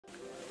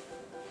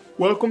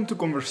Welcome to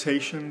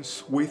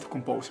Conversations with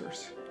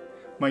Composers.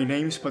 My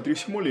name is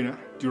Patricio Molina,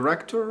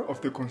 Director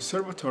of the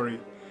Conservatory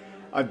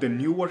at the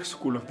Newark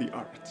School of the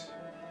Arts.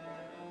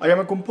 I am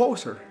a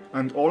composer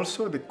and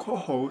also the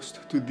co-host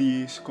to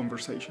these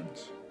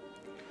conversations.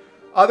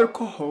 Other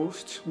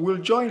co-hosts will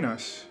join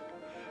us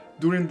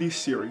during this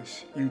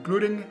series,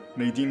 including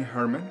Nadine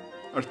Herman,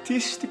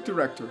 Artistic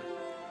Director,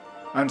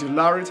 and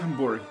Larry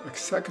Tamburi,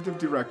 Executive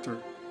Director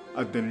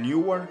at the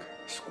Newark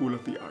School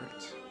of the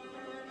Arts.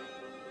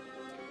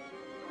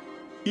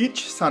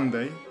 Each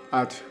Sunday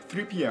at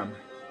 3 p.m.,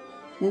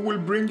 we will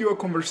bring you a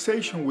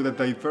conversation with a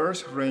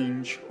diverse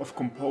range of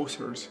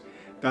composers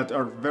that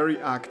are very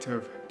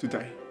active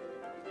today.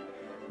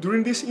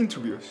 During these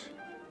interviews,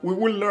 we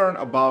will learn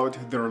about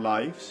their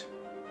lives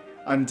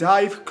and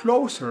dive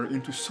closer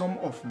into some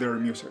of their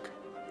music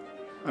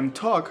and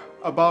talk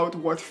about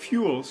what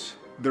fuels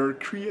their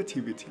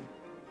creativity.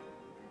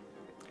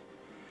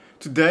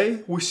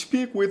 Today, we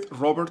speak with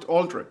Robert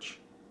Aldridge,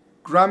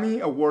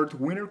 Grammy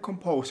Award-winning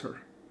composer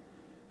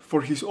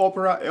for his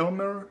opera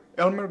Elmer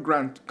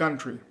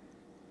Gantry.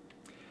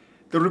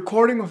 The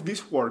recording of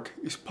this work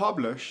is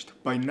published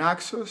by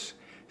Naxos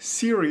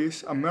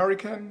Series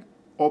American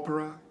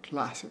Opera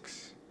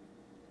Classics.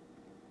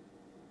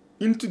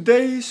 In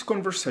today's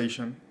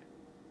conversation,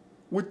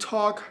 we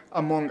talk,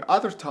 among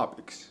other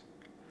topics,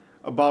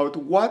 about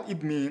what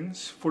it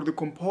means for the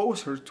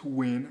composer to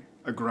win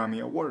a Grammy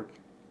Award,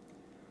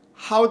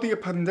 how the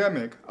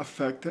pandemic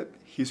affected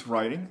his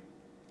writing,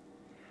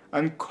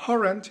 and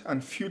current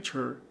and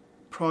future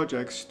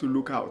projects to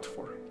look out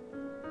for.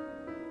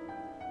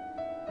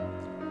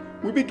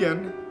 We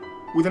begin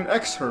with an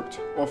excerpt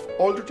of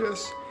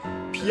Aldridge's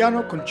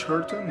Piano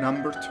Concerto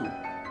No.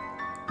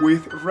 2,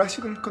 with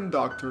resident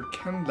conductor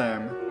Ken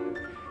Lam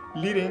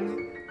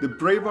leading the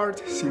Brevard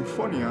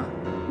Sinfonia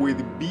with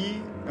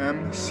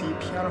BMC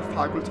piano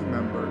faculty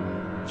member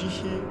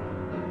Jihi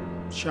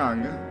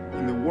Chang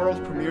in the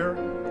world premiere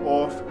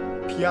of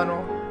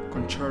Piano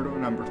Concerto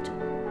No.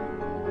 2.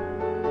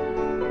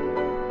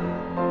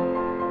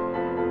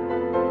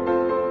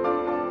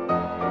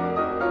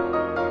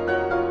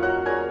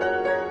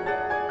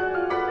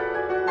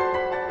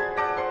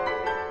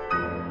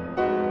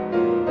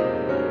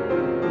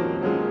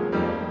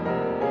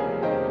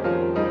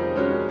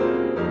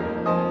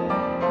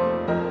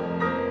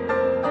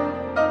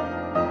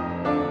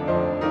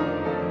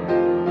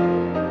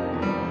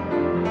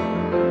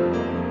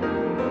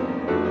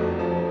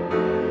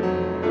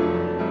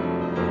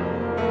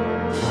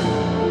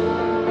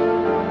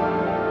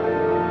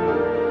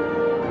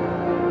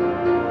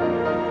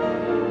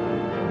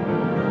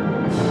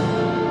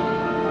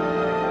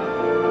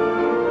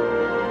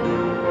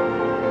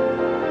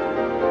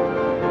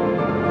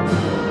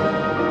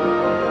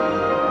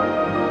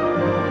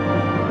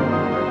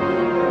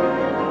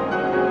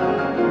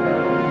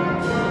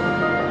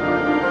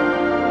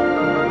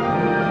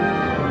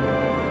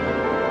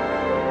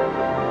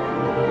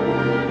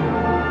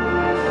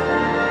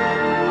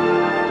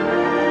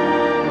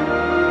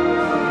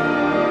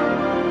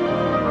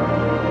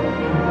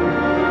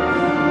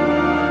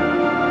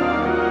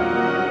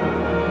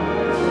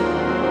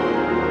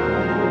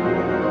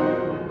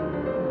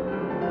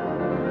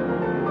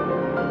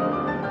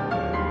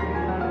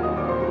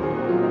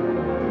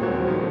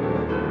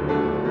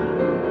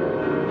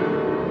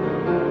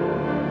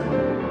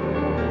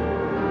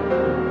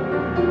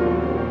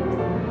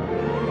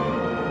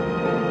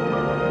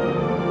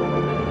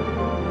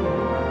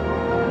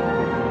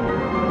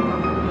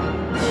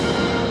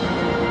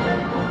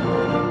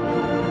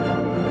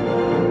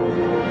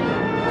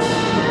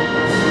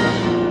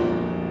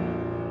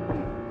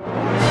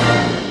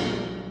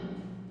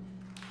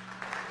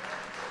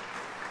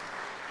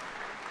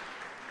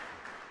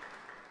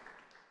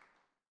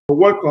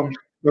 Welcome,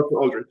 Dr.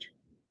 Aldridge.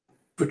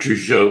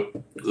 Patricio,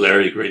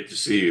 Larry, great to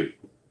see you.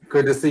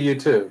 Good to see you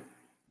too.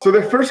 So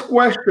the first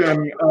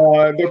question,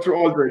 Dr.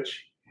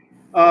 Aldridge,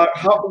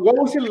 what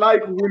was it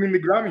like winning the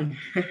Grammy?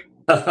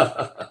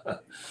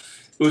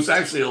 It was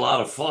actually a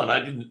lot of fun.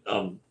 I didn't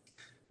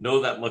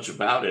know that much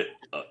about it,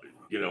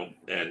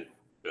 and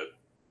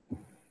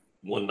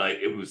one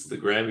night the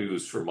Grammy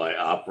was for my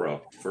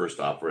first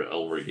opera,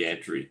 Elmer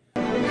Gantry.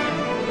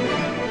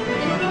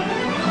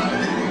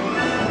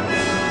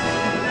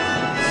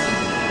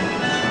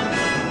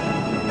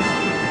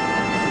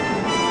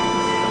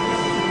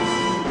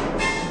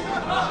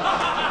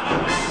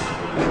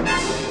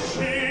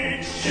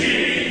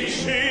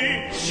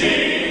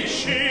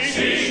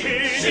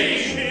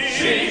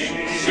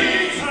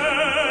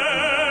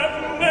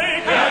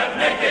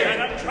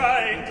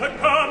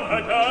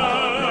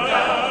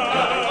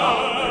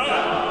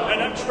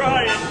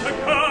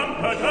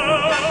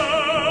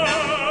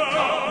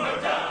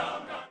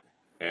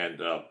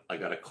 I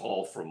got a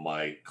call from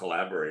my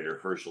collaborator,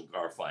 Herschel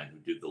Garfine, who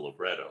did the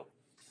libretto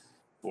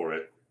for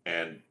it.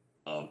 And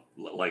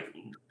like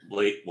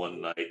late one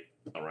night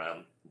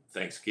around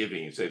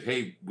Thanksgiving, he said,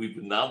 "Hey, we've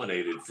been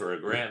nominated for a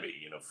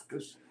Grammy,"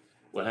 because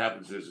what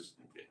happens is,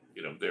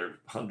 there are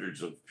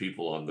hundreds of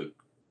people on the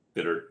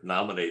that are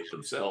nominate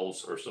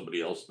themselves or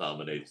somebody else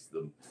nominates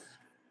them.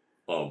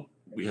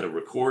 We had a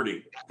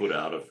recording put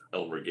out of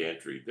Elmer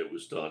Gantry that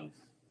was done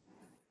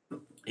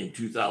in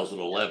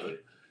 2011,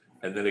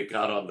 and then it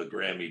got on the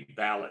Grammy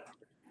ballot,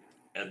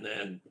 and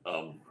then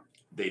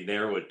they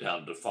narrow it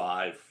down to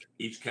five.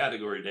 Each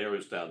category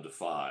narrows down to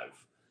five.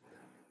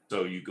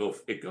 So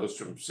it goes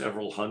from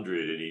several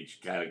hundred in each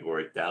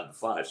category down to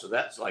five. So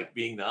that's like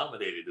being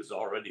nominated is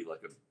already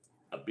like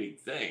a big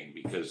thing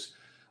because,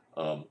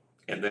 and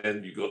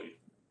then you go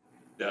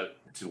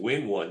to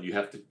win one, you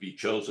have to be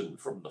chosen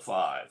from the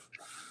five.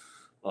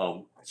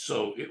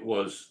 So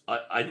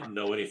I didn't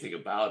know anything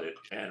about it,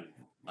 and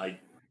I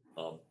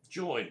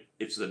joined.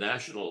 It's the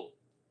National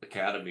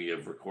Academy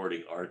of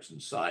Recording Arts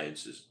and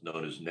Sciences,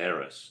 known as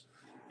NARAS,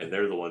 and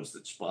they're the ones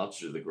that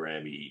sponsor the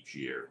Grammy each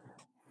year.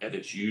 And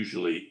it's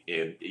usually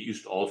it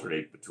used to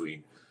alternate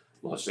between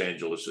Los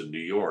Angeles and New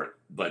York,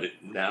 but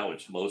now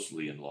it's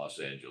mostly in Los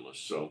Angeles.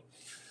 So,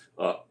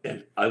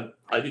 and I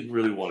didn't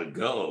really want to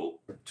go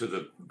to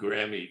the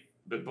Grammy,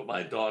 but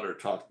my daughter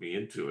talked me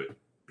into it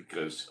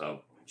because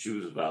she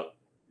was about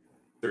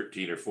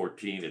 13 or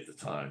 14 at the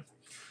time.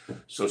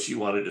 So she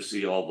wanted to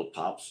see all the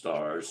pop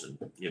stars and,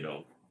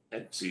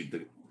 and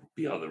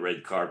be on the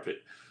red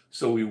carpet.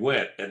 So we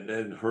went, and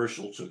then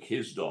Herschel took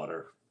his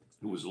daughter,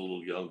 who was a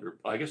little younger.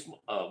 I guess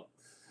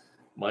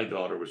my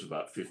daughter was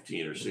about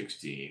 15 or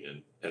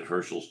 16, and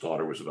Herschel's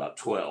daughter was about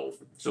 12.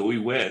 So we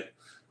went,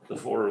 the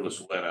four of us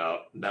went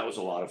out, and that was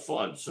a lot of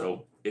fun.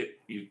 So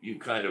you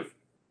kind of,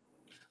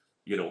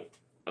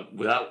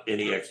 without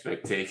any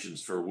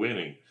expectations for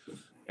winning.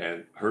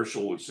 And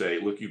Herschel would say,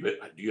 "Look, do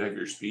you have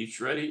your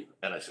speech ready?"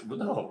 And I said, "Well,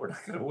 no, we're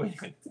not going to win."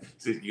 He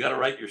said, "You got to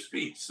write your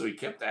speech." So he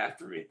kept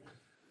after me,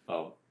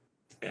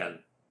 and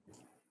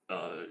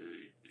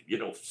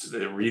so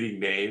they're reading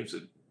names,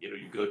 and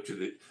you go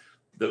to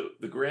the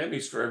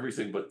Grammys for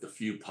everything, but the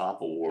few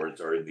pop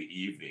awards are in the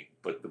evening.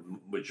 But the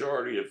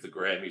majority of the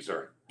Grammys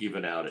are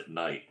given out at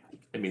night.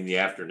 I mean, the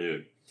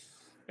afternoon,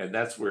 and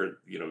that's where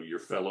your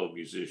fellow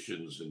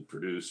musicians and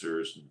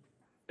producers and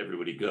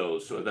everybody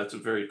goes. So that's a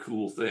very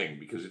cool thing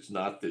because it's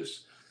not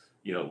this,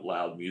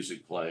 loud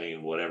music playing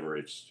and whatever.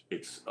 It's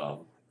a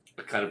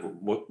kind of a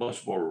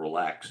much more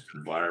relaxed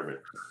environment.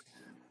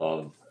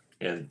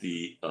 And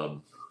the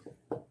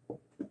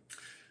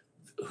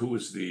who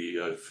was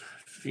the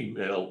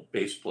female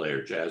bass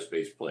player, jazz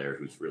bass player,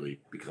 who's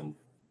really become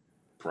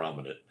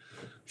prominent?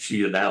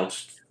 She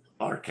announced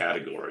our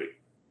category,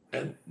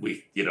 and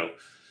we,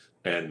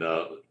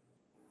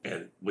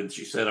 and when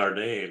she said our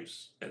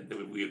names and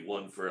we had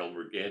won for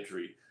Elmer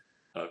Gantry,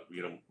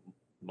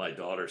 my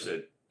daughter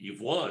said,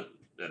 "You've won,"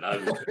 and I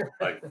was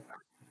like,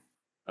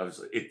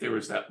 there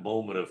was that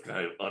moment of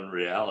kind of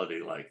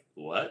unreality, like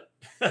what?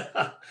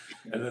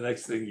 And the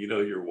next thing you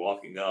know, you're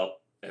walking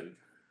up and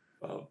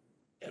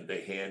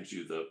they hand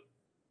you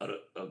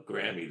a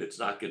Grammy that's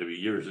not going to be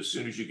yours. As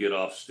soon as you get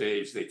off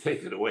stage, they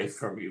take it away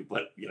from you.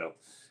 But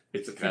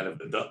it's a kind of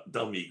a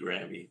dummy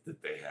Grammy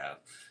that they have.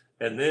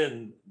 And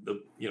then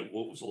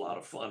what was a lot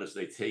of fun is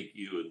they take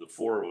you, and the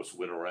four of us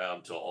went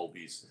around to all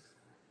these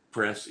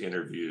press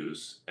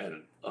interviews,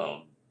 and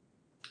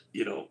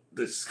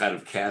this kind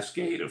of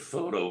cascade of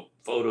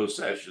photo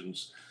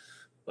sessions,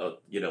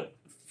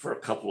 for a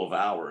couple of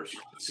hours.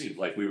 It seemed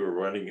like we were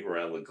running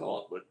around the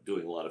gauntlet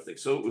doing a lot of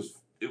things. So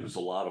it was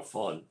a lot of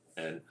fun,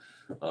 and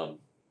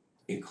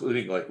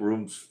including like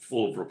rooms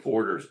full of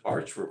reporters,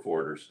 arts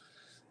reporters,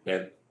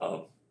 and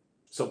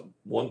so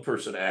one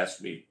person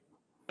asked me,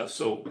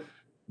 "So,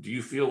 do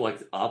you feel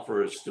like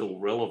opera is still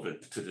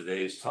relevant to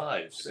today's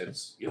time?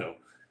 Since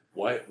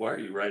why are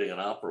you writing an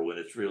opera when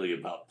it's really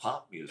about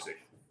pop music?"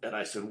 And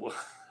I said, "Well,"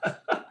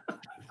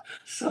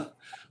 so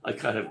I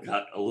kind of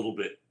got a little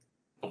bit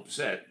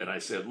upset, and I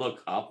said,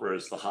 "Look, opera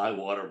is the high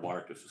water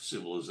mark of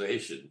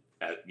civilization.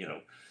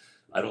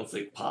 I don't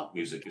think pop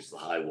music is the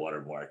high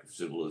water mark of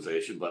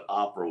civilization, but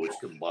opera, which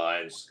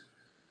combines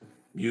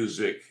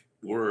music,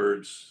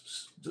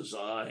 words,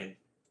 design,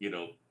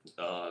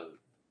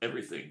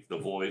 everything, the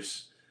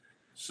voice."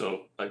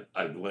 So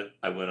I went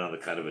on a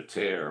kind of a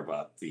tear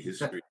about the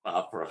history of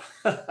opera.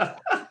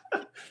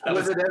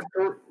 Was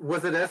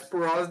it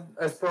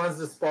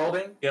Esperanza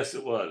Spalding? Yes,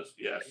 it was.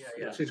 Yes.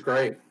 Yeah. She's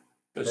great.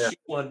 Because she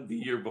won the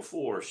year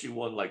before. She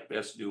won like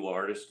Best New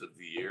Artist of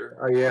the Year.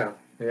 Oh yeah.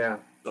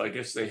 So I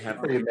guess they have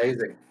pretty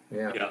amazing.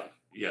 Yeah.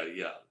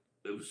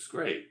 It was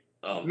great.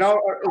 Now,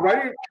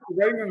 writing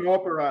an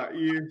opera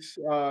is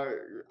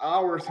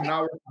hours and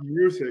hours of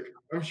music.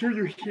 I'm sure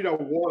you hit a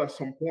wall at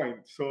some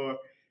point. So,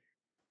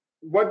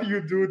 what do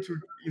you do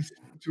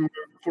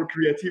for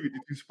creativity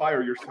to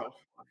inspire yourself?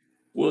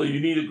 Well, you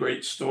need a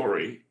great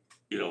story,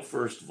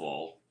 first of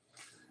all,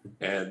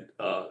 and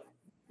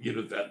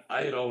that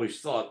I had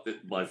always thought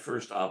that my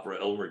first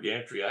opera, Elmer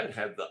Gantry, I'd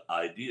had the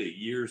idea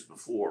years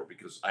before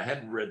because I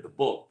hadn't read the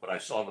book, but I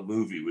saw the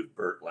movie with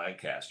Burt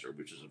Lancaster,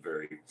 which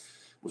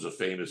was a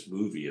famous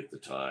movie at the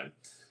time,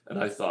 and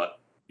I thought,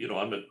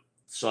 I'm a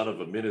son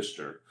of a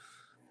minister,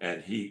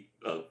 and he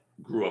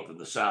grew up in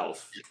the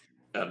South,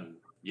 and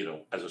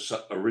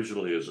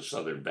originally as a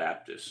Southern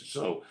Baptist,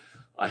 so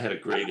I had a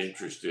great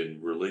interest in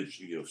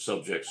religion,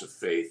 subjects of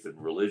faith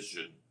and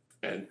religion,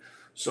 and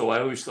so I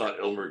always thought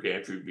Elmer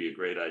Gantry would be a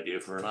great idea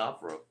for an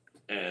opera,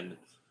 and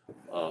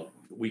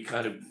we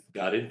kind of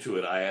got into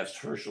it. I asked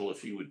Herschel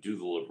if he would do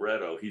the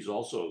libretto. He's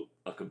also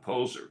a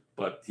composer,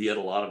 but he had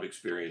a lot of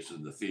experience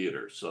in the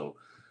theater, so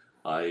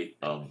I,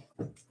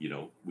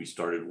 we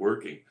started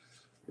working.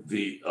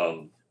 The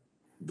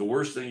the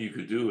worst thing you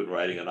could do in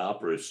writing an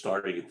opera is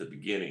starting at the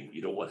beginning.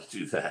 You don't want to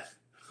do that.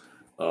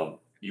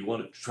 You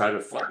want to try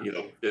to find,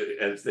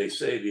 as they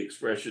say, the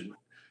expression,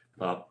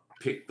 uh,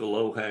 pick the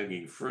low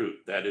hanging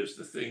fruit. That is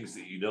the things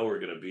that you know are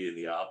going to be in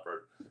the opera,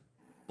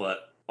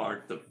 but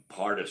aren't the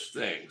hardest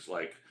things,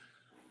 like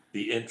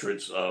the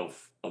entrance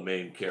of a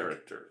main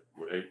character,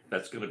 right?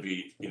 That's going to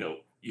be,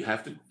 you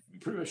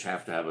pretty much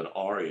have to have an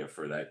aria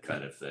for that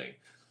kind of thing.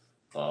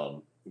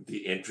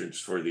 The entrance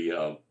for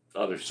the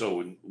other. So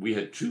when we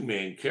had two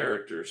main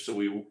characters, so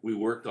we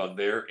worked on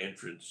their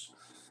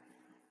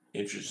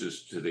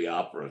entrances to the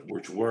opera,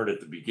 which weren't at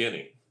the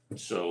beginning.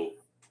 So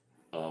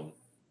um,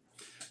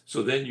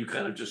 so then you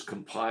kind of just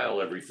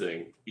compile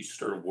everything. You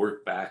sort of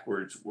work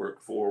backwards,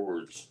 work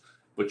forwards,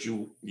 but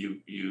you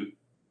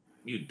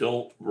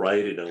don't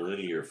write in a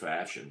linear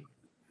fashion,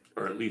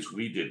 or at least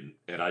we didn't,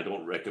 and I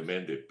don't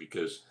recommend it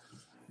because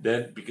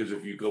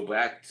if you go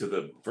back to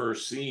the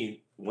first scene,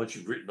 once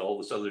you've written all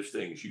this other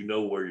things, you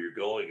know where you're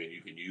going, and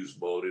you can use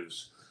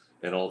motives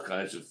and all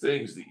kinds of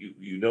things that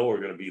you know are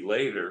going to be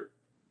later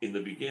in the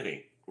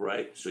beginning,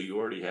 right? So you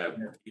already have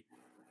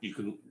you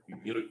can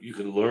you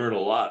can learn a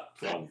lot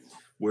from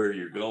where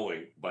you're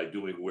going by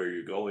doing where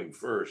you're going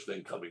first,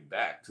 then coming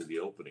back to the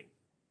opening.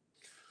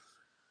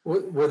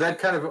 Well, that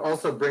kind of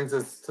also brings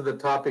us to the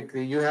topic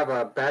that you have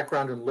a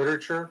background in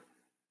literature.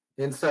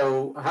 And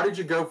so, how did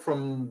you go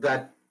from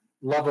that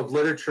love of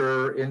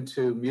literature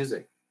into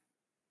music?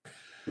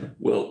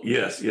 Well,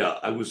 yes, yeah,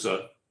 I was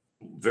a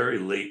very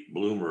late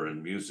bloomer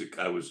in music.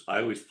 I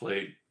always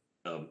played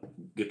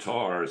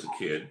guitar as a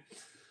kid,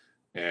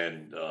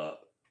 and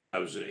I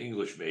was an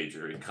English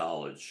major in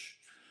college.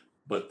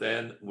 But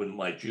then, when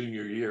my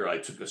junior year, I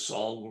took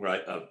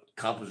a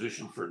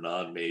composition for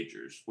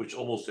non-majors, which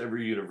almost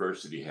every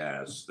university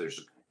has.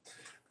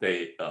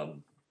 They,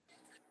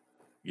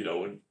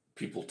 when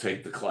people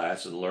take the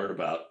class and learn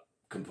about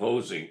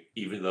composing,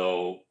 even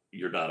though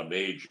you're not a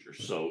major.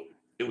 So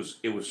it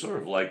was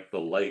sort of like the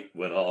light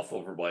went off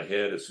over my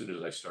head as soon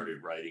as I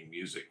started writing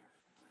music.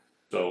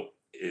 So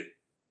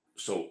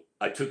so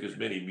I took as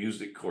many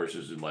music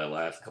courses in my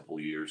last couple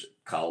of years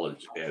at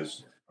college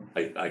as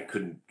I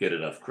couldn't get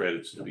enough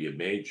credits to be a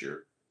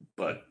major,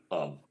 but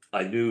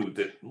I knew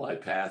that my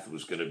path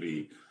was going to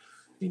be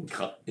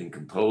in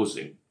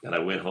composing, and I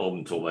went home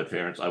and told my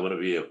parents I want to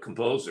be a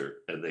composer,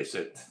 and they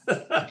said,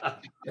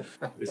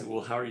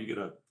 "Well, how are you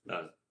going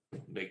to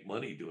make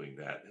money doing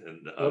that?"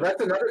 And Well,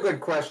 that's another good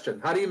question.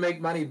 How do you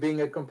make money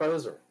being a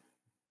composer?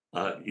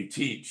 you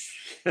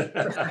teach.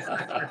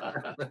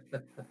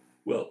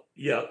 Well,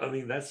 yeah, I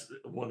mean, that's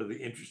one of the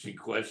interesting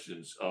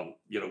questions.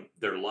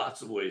 There are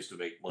lots of ways to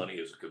make money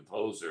as a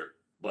composer,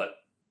 but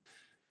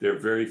there are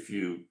very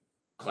few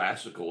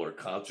classical or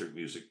concert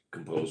music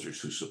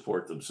composers who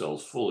support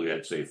themselves fully.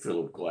 I'd say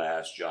Philip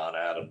Glass, John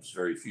Adams,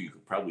 very few. You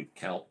could probably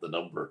count the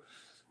number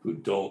who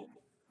don't,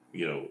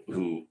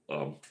 who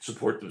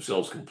support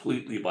themselves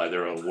completely by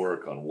their own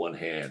work on one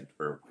hand,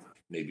 or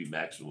maybe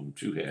maximum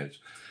two hands.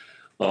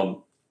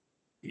 Um,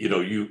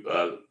 you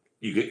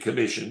get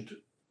commissioned,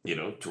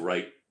 to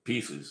write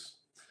pieces,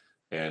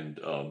 and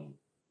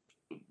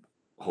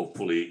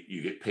hopefully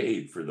you get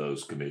paid for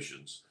those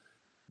commissions.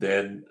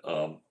 Then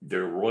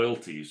there are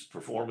royalties,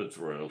 performance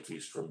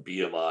royalties from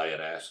BMI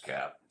and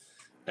ASCAP,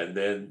 and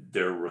then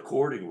there are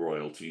recording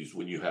royalties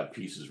when you have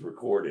pieces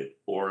recorded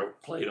or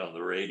played on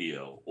the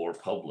radio or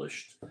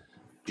published,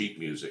 sheet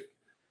music.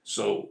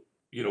 So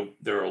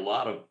there are a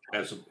lot of,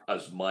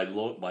 as my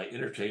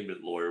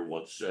entertainment lawyer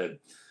once said,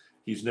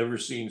 he's never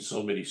seen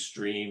so many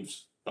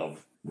streams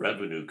of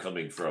revenue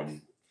coming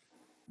from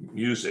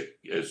music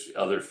as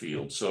other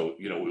fields. So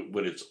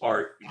when it's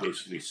art, you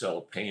basically sell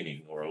a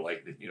painting, or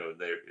like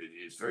there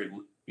it's very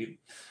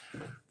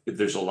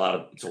there's it's a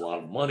lot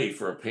of money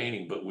for a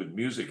painting, but with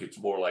music, it's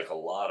more like a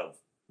lot of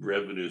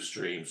revenue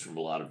streams from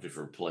a lot of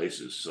different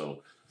places.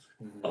 So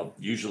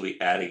usually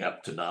adding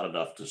up to not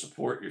enough to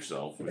support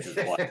yourself, which is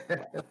why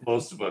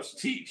most of us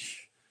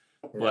teach.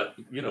 But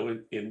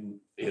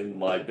in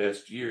my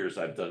best years,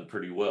 I've done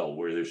pretty well.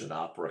 Where there's an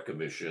opera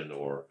commission,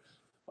 or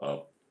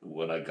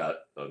when I got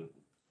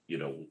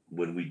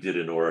when we did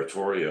an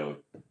oratorio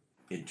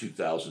in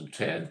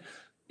 2010,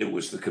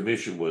 the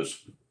commission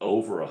was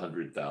over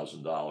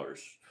 $100,000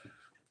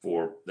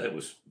 that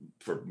was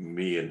for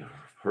me and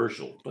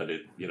Herschel. But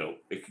it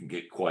can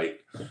get quite,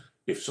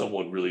 if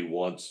someone really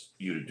wants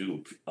you to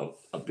do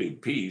a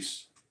big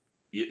piece,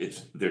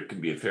 there can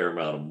be a fair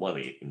amount of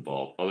money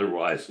involved.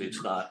 Otherwise,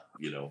 it's not.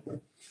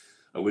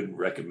 I wouldn't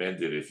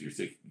recommend it if you're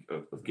thinking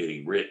of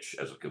getting rich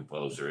as a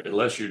composer,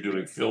 unless you're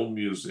doing film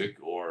music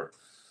or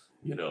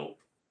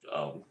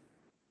um,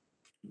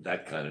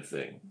 that kind of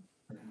thing.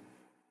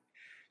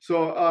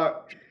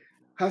 So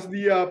Has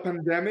the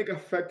pandemic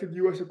affected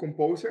you as a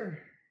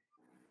composer?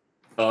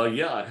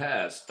 Yeah, it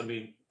has. I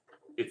mean,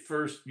 at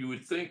first you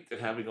would think that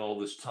having all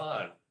this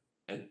time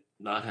and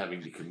not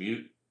having to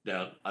commute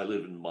down, I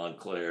live in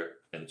Montclair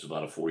and it's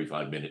about a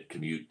 45-minute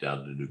commute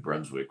down to New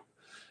Brunswick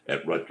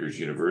at Rutgers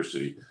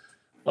University.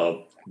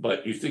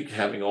 But you think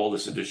having all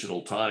this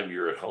additional time,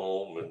 you're at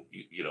home and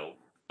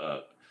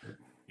uh,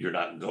 you're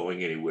not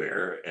going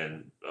anywhere,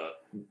 and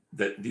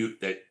that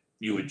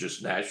you would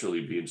just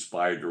naturally be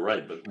inspired to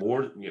write. But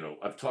more,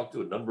 I've talked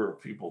to a number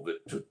of people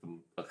that took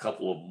them a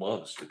couple of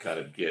months to kind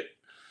of get,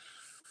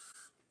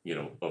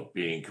 of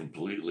being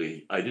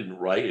completely. I didn't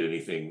write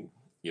anything,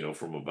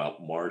 from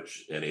about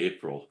March and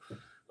April,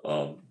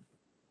 um,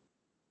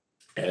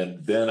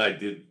 and then I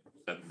did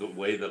the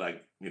way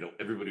that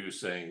everybody was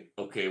saying,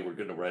 okay, we're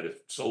going to write a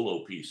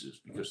solo pieces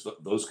because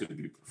those could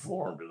be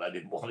performed, and I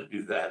didn't want to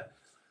do that.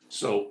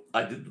 So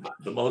I did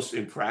the most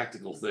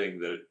impractical thing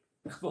that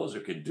a composer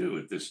can do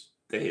at this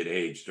day and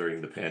age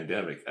during the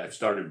pandemic. I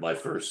started my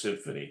first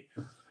symphony,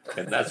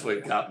 and that's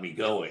what got me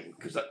going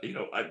because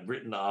I've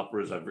written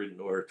operas, I've written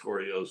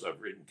oratorios,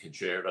 I've written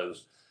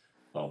concertos,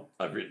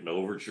 I've written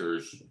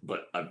overtures,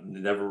 but I've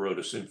never wrote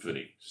a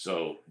symphony.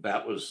 So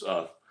that was,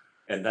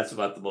 and that's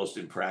about the most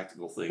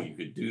impractical thing you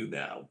could do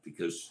now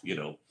because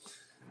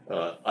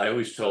I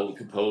always tell the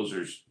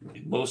composers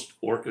most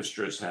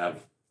orchestras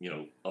have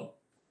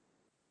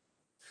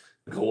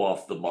go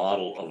off the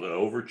model of an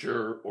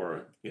overture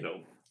or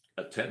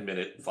a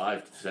 10-minute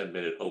 5 to 10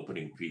 minute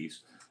opening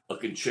piece, a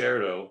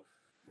concerto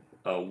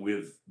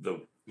with the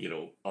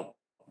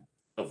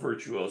a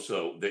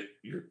virtuoso that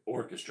your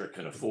orchestra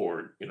can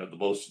afford, the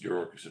most your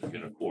orchestra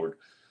can afford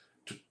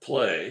to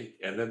play,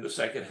 and then the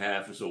second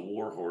half is a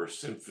warhorse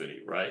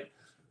symphony, right?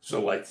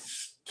 So I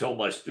tell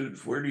my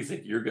students, where do you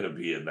think you're going to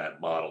be in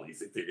that model? You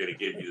think they're going to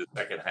give you the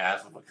second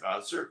half of a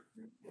concert?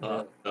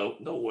 No,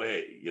 no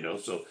way.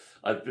 So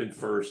I've been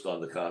first on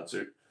the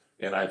concert,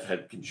 and I've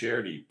had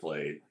concerti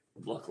played,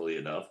 luckily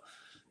enough.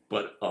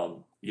 But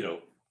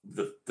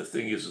the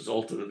thing is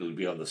ultimately to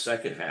be on the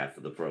second half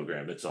of the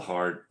program.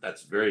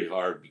 That's very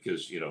hard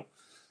because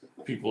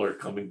people are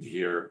coming to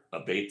hear a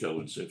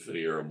Beethoven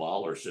symphony or a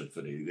Mahler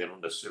symphony. They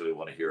don't necessarily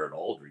want to hear an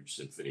Aldridge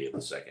symphony in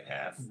the second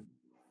half.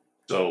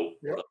 So,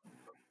 Yep.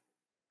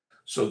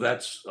 so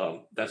that's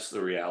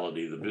the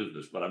reality of the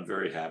business. But I'm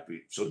very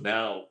happy. So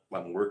now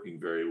I'm working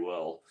very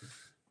well,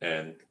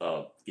 and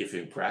if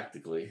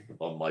impractically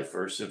on my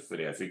first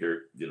symphony, I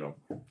figure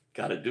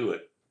got to do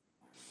it.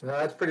 No,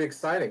 that's pretty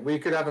exciting. We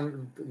could have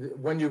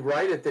when you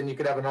write it, then you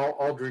could have an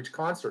Aldridge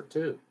concert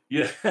too.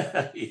 Yeah,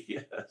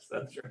 yes,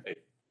 that's right.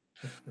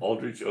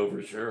 Aldrich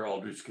Overture,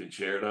 Aldrich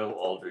Concerto,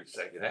 Aldrich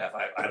Second Half.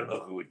 I don't know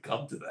who would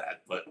come to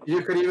that, but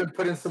You could even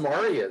put in some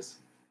arias.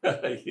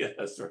 yeah,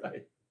 that's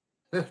right.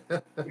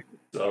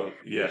 So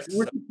yes,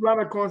 We should plan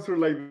a concert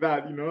like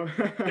that,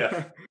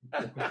 yeah.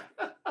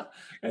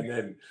 And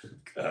then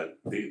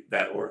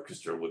that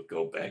orchestra would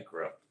go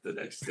bankrupt the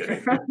next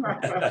day.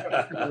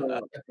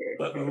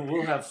 But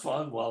we'll have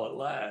fun while it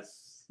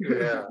lasts.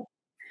 Yeah.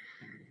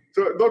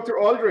 So, Dr.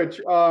 Aldrich,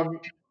 young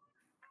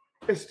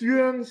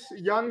students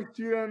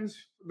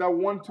that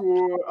want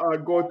to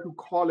go to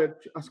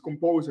college as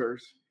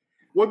composers,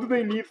 what do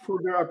they need for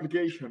their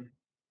application?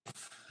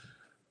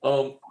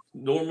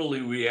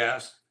 Normally, we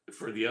ask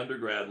for the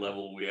undergrad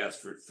level. We ask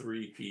for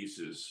 3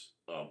 pieces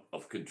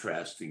of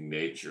contrasting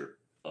nature,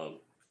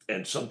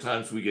 and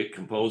sometimes we get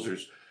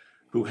composers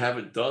who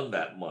haven't done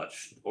that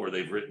much, or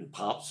they've written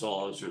pop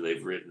songs, or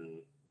they've written,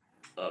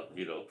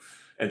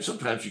 and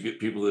sometimes you get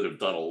people that have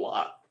done a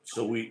lot.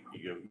 So we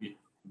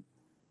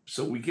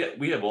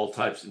have all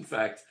types. In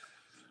fact,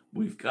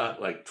 we've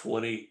got like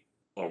 20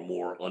 or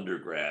more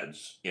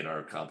undergrads in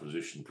our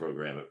composition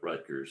program at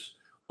Rutgers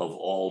of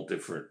all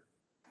different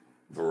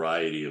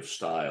variety of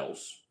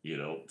styles,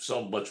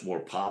 some much more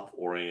pop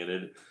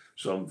oriented,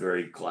 some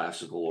very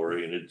classical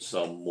oriented,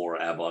 some more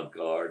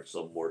avant-garde,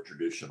 some more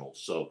traditional.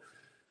 So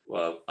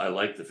I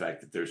like the fact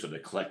that there's an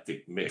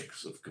eclectic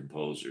mix of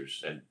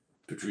composers. And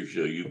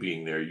Patricio, you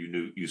being there,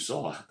 you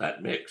saw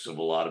that mix of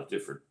a lot of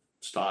different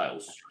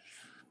styles,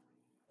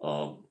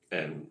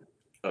 and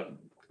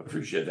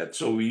appreciate that.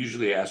 So we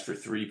usually ask for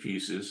 3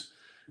 pieces,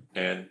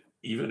 and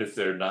even if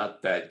they're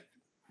not that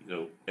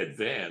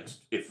advanced,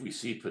 if we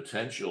see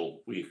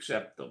potential, we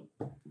accept them,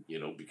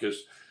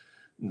 because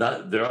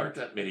there aren't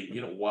that many,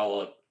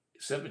 while a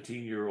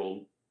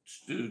 17-year-old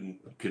student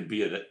can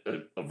be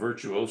a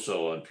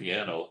virtuoso on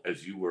piano,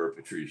 as you were,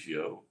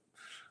 Patricio,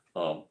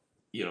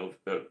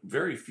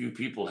 very few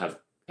people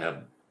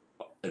are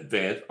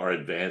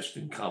advanced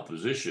in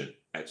composition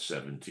at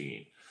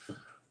 17.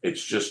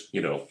 It's just,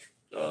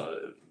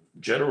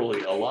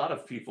 generally a lot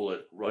of people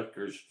at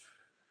Rutgers,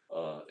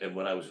 and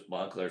when I was at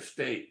Montclair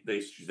State,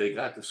 they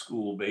got to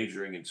school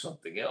majoring in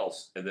something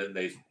else, and then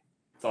they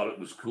thought it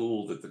was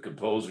cool that the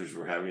composers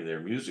were having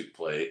their music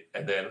played,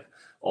 and then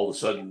all of a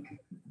sudden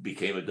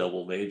became a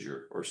double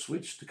major or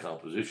switched to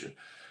composition,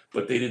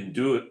 but they didn't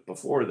do it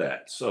before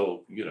that.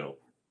 So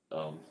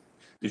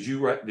did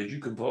you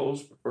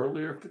compose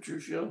earlier,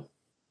 Patricio?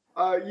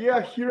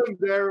 Yeah, here and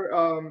there.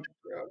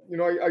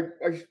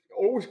 I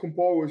always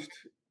composed.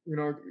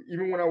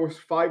 Even when I was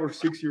 5 or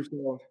 6 years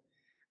old,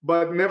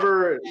 but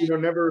never,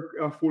 never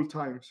full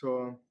time.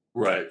 So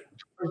Right.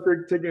 I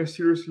started taking it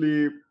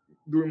seriously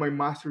during my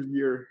master's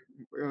year,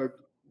 uh,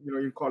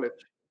 in college.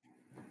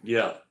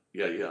 Yeah.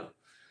 Yeah. Yeah.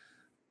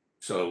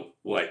 So,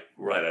 right.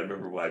 I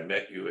remember when I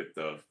met you at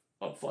the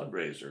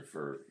fundraiser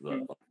for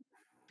the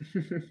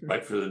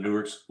right for the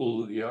Newark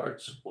School of the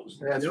Arts. What was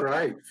That's Yep.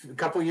 right. A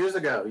couple years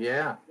ago.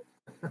 Yeah.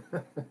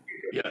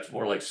 Yeah, it's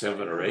more like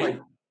 7 or 8, Like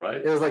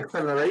right? it was like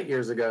 7 or 8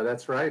 years ago.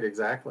 That's right.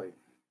 Exactly.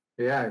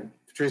 Yeah. And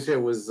Patricia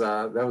was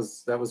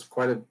that was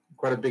quite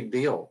a big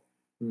deal.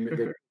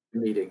 The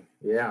meeting.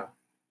 Yeah.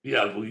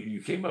 Yeah, well,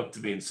 you came up to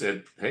me and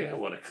said, "Hey, I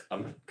want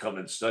to come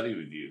and study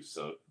with you."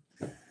 So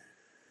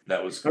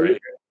that was Now look,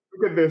 great.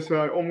 look at this.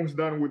 Almost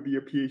done with the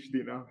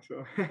PhD now.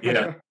 So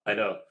Yeah, I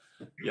know.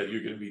 Yeah,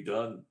 you're going to be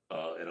done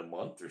in a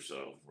month or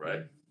so,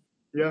 right?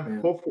 yeah,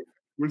 Yeah. hopefully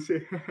we'll see.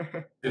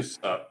 This,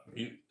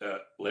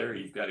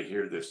 Larry, you've got to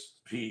hear this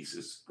piece.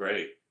 It's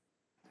great.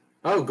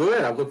 Oh,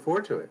 good. I look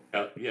forward to it.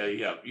 Yeah,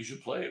 yeah. You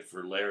should play it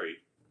for Larry.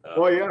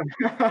 Oh yeah.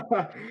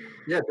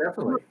 Yeah,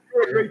 definitely.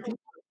 You're a great teacher.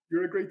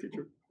 You're a great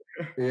teacher.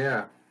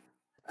 Yeah.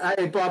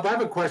 Hey, Bob, I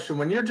have a question.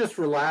 When you're just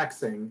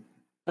relaxing,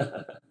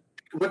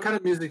 what kind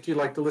of music do you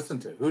like to listen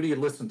to? Who do you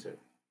listen to?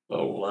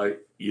 Oh, like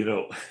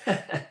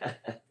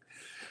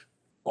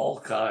all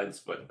kinds.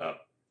 But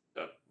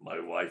my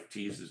wife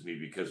teases me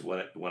because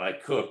when I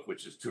cook,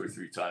 which is 2 or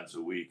 3 times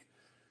a week,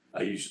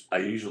 I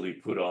usually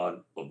put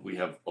on. We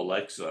have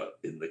Alexa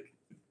in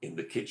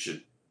the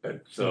kitchen,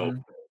 and so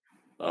Mhm.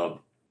 um,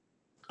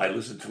 I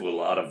listen to a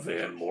lot of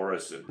Van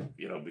Morrison.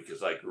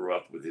 Because I grew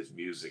up with his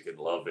music and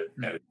love it,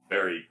 and it's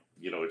very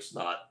it's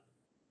not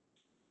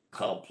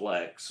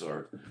complex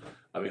or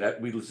I mean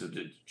we listen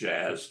to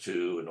jazz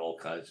too and all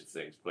kinds of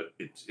things, but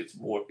it's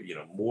more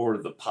more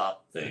of the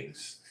pop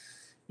things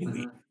in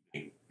the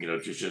Mhm.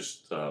 evening,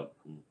 just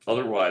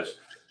otherwise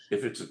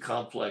if it's a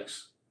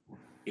complex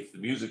if the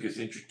music is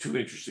too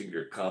interesting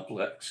or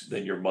complex,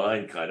 then your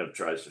mind kind of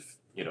tries to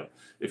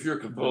if you're a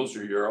Mhm.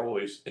 composer, you're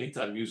always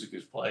anytime music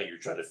is playing, you're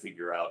trying to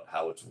figure out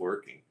how it's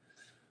working,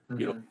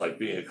 Mhm. like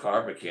being a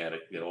car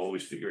mechanic,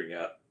 always figuring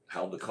out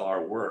how the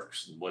car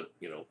works and what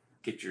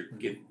get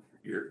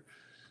your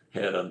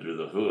head under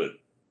the hood.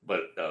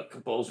 But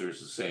composer is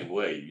the same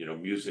way.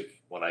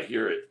 Music when I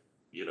hear it,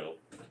 you know,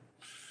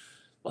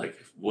 like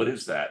what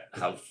is that?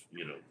 How's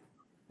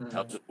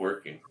Mhm. it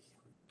working?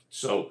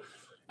 So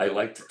I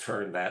like to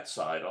turn that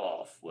side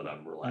off when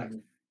I'm relaxed,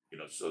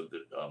 Mhm. so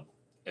that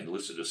and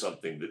listen to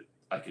something that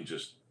I can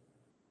just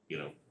you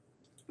know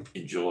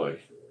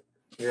enjoy.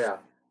 Yeah.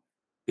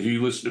 Do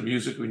you listen to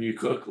music when you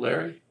cook,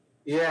 Larry?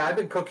 Yeah, I've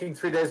been cooking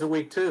 3 days a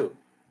week too.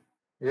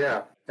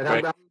 Yeah, and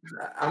Right.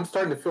 I'm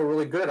starting to feel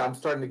really good. I'm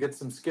starting to get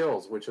some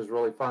skills, which is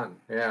really fun.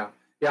 Yeah,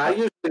 yeah. I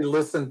usually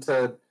listen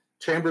to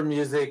chamber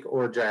music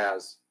or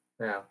jazz.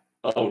 Yeah.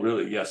 Oh,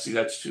 really? Yeah. See,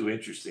 that's too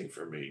interesting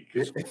for me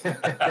because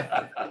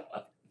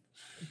I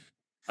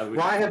Well, would.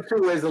 I have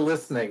two ways of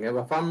listening.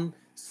 If I'm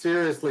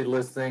seriously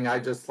listening, I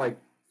just like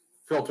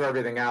filter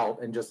everything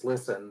out and just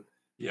listen.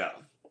 Yeah,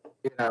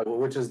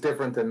 Which is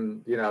different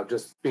than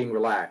just being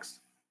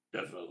relaxed.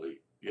 definitely.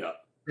 Yeah.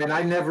 And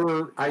I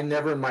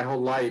never in my whole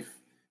life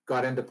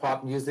got into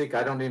pop music.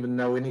 I don't even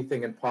know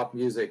anything in pop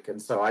music,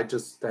 and so I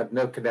just have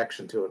no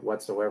connection to it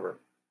whatsoever.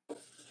 Yeah.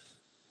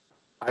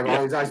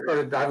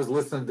 I was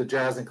listening to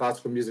jazz and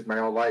classical music my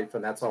whole life,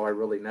 and that's all I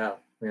really know.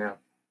 Yeah.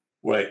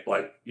 Right.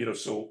 Like,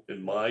 so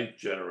in my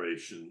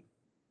generation,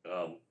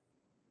 um,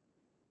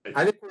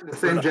 I it's, think we're the we're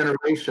same not,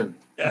 generation.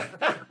 yeah.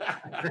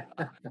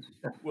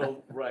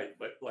 Well, right.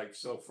 But like,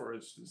 so for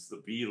instance, the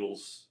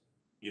Beatles,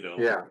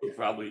 Yeah.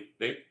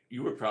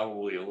 you were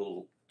probably a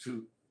little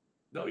too,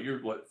 no, you're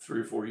what,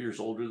 3 or 4 years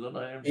older than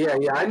I am? Yeah,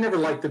 yeah. I never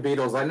liked the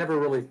Beatles. I never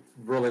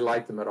really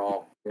liked them at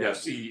all. Yeah. Yeah.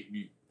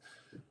 See,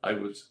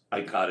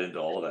 I got into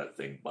all that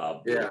thing,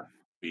 Bob Dylan,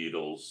 Yeah.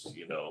 Beatles,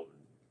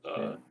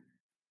 uh, Yeah.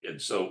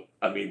 and so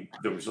I mean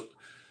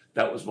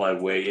that was my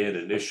way in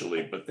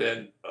initially, but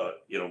then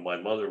my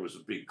mother was a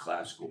big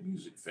classical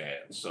music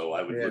fan, so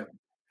I would Yeah.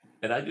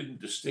 and I didn't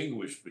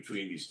distinguish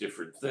between these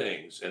different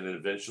things, and then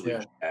eventually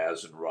Yeah.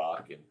 jazz and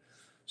rock, and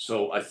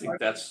so I think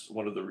that's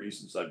one of the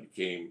reasons I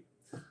became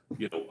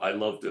I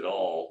loved it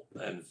all,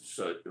 and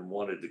so and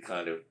wanted to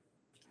kind of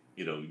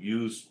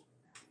use.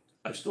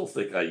 I still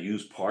think I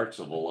use parts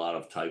of a lot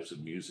of types of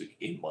music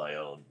in my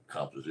own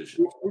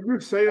compositions. Would you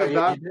say Oh, that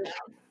yeah, that you did.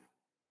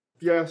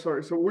 Yeah,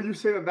 sorry. So would you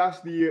say that that's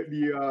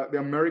the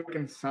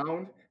American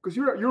sound? Because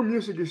your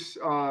music is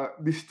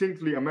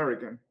distinctly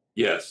American.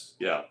 Yes,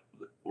 yeah,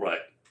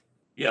 right.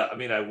 Yeah, I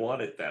mean, I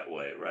want it that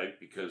way, right?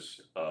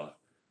 Because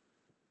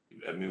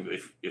I mean,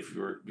 if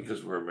we're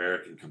because we're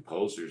American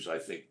composers, I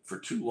think for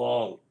too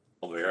long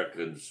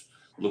Americans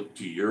looked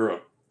to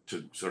Europe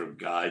to sort of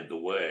guide the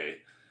way.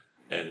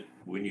 And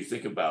when you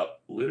think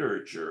about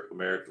literature,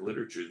 American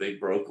literature, they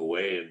broke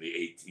away in the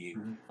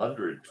Mhm.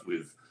 1800s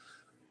with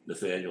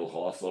Nathaniel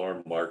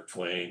Hawthorne, Mark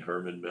Twain,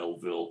 Herman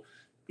Melville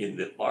in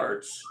the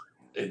arts.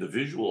 in the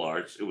visual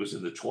arts, it was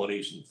in the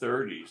 20s and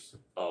 30s,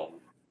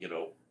 you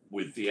know,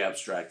 with the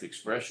abstract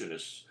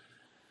expressionists.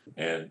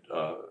 And,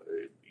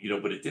 you know,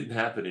 but it didn't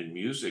happen in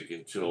music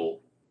until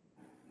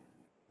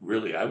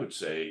really, I would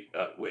say,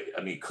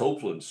 I mean,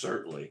 Copland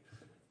certainly,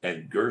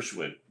 and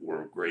Gershwin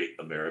were great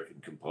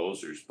American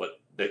composers, but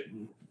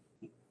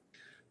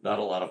not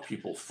a lot of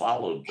people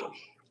followed them,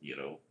 you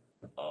know.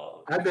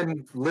 I've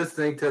been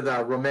listening to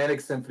the Romantic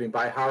Symphony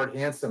by Howard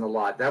Hanson a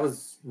lot. That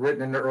was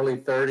written in the early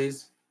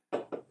 30s.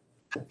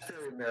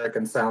 Very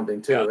American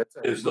sounding too.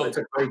 Yeah, It's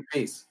a great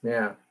piece.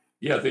 Yeah.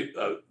 Yeah,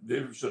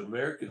 there was an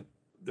American.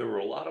 There were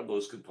a lot of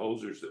those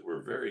composers that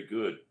were very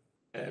good,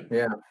 and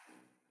Yeah.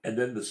 and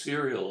then the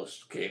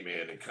serialists came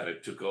in and kind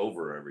of took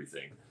over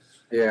everything.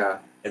 Yeah.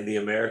 And the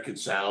American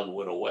sound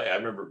went away. I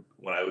remember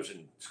when I was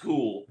in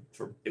school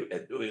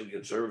at New England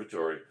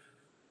Conservatory,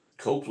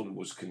 Copland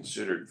was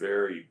considered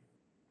very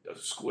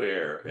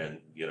square, and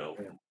you know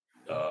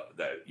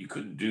that you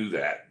couldn't do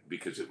that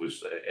because it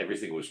was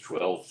everything was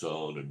 12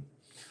 tone, and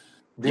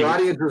the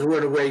audiences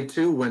went away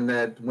too when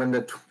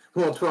the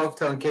 12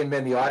 tone came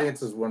in. The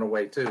audiences went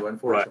away too,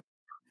 unfortunately.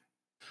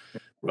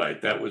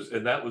 Right. That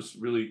was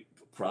really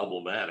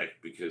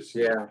problematic because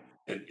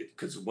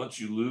because once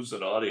you lose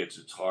an audience,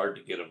 it's hard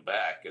to get them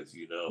back, as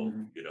you know.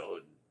 Mm-hmm. You know,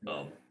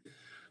 and,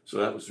 so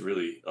that was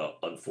really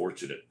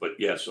unfortunate. But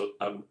yeah, so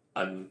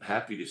I'm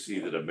happy to see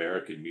that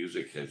American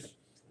music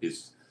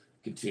is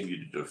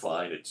continued to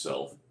define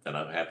itself, and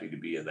I'm happy to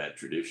be in that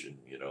tradition.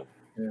 You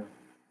know,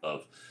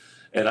 of,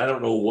 and I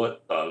don't know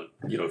what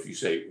you know, if you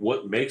say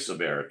what makes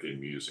American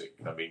music,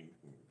 I mean,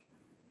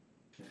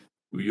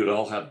 you'd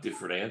all have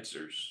different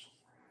answers.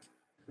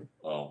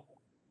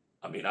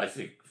 I mean, I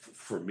think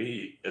for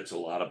me, it's a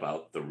lot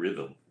about the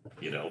rhythm,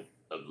 you know,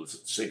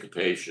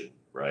 syncopation,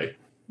 right?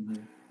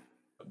 Mm-hmm.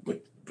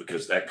 But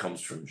because that comes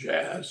from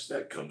jazz,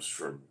 that comes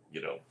from,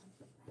 you know.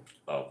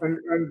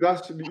 And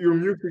that's your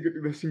music,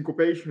 the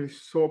syncopation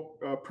is so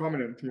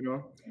prominent, you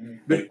know.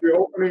 Mm-hmm. The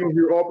opening of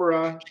your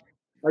opera,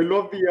 I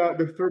love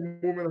the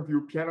third movement of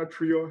your piano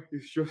trio.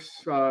 It's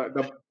just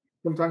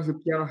sometimes the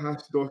piano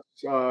has those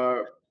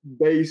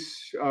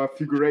bass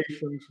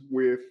figurations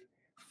with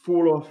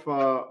full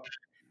of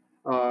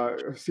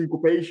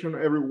syncopation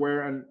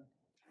everywhere, and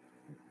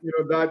you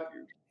know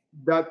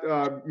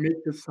that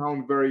makes it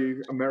sound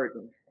very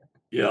American.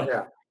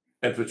 Yeah.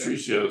 And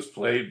Patricio's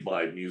played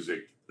my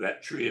music,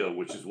 that trio,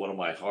 which is one of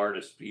my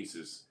hardest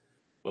pieces,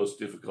 most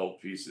difficult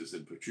pieces.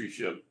 And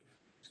Patricio,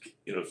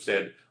 you know,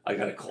 said, I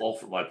got a call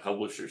from my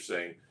publisher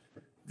saying,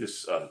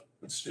 this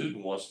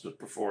student wants to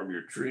perform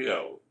your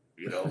trio,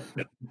 you know,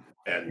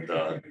 and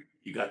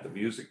you got the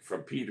music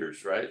from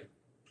Peters, right?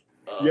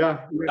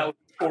 That was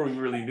before we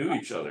really knew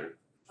each other.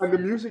 And the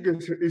music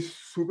is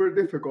super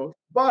difficult,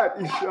 but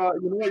it's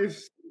you know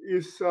is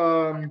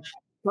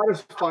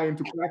satisfying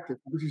to practice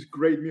because it's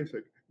great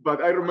music.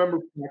 But I remember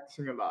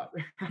practicing a lot.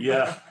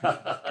 Yeah,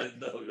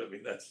 no, I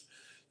mean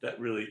that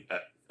really.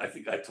 I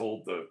think I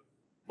told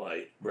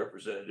my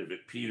representative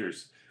at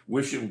Peters,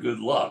 wish him good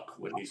luck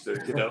when he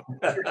said, you know,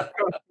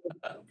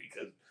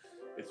 because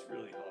it's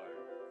really hard.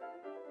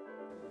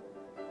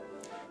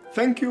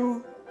 Thank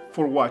you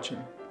for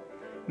watching.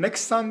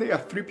 Next Sunday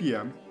at 3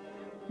 p.m.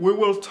 we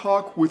will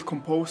talk with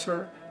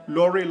composer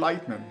Lori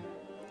Lightman.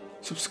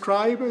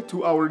 Subscribe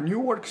to our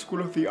Newark School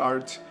of the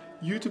Arts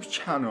YouTube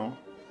channel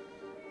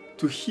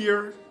to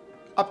hear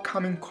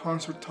upcoming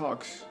concert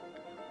talks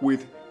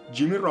with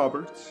Jimmy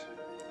Roberts,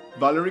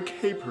 Valerie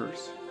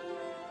Capers,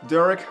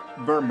 Derek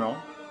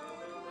Vermel,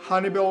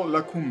 Hannibal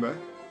Lacumbe,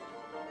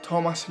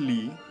 Thomas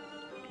Lee,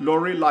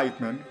 Lori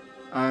Lightman,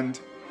 and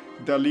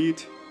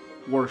Dalit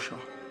Warshaw.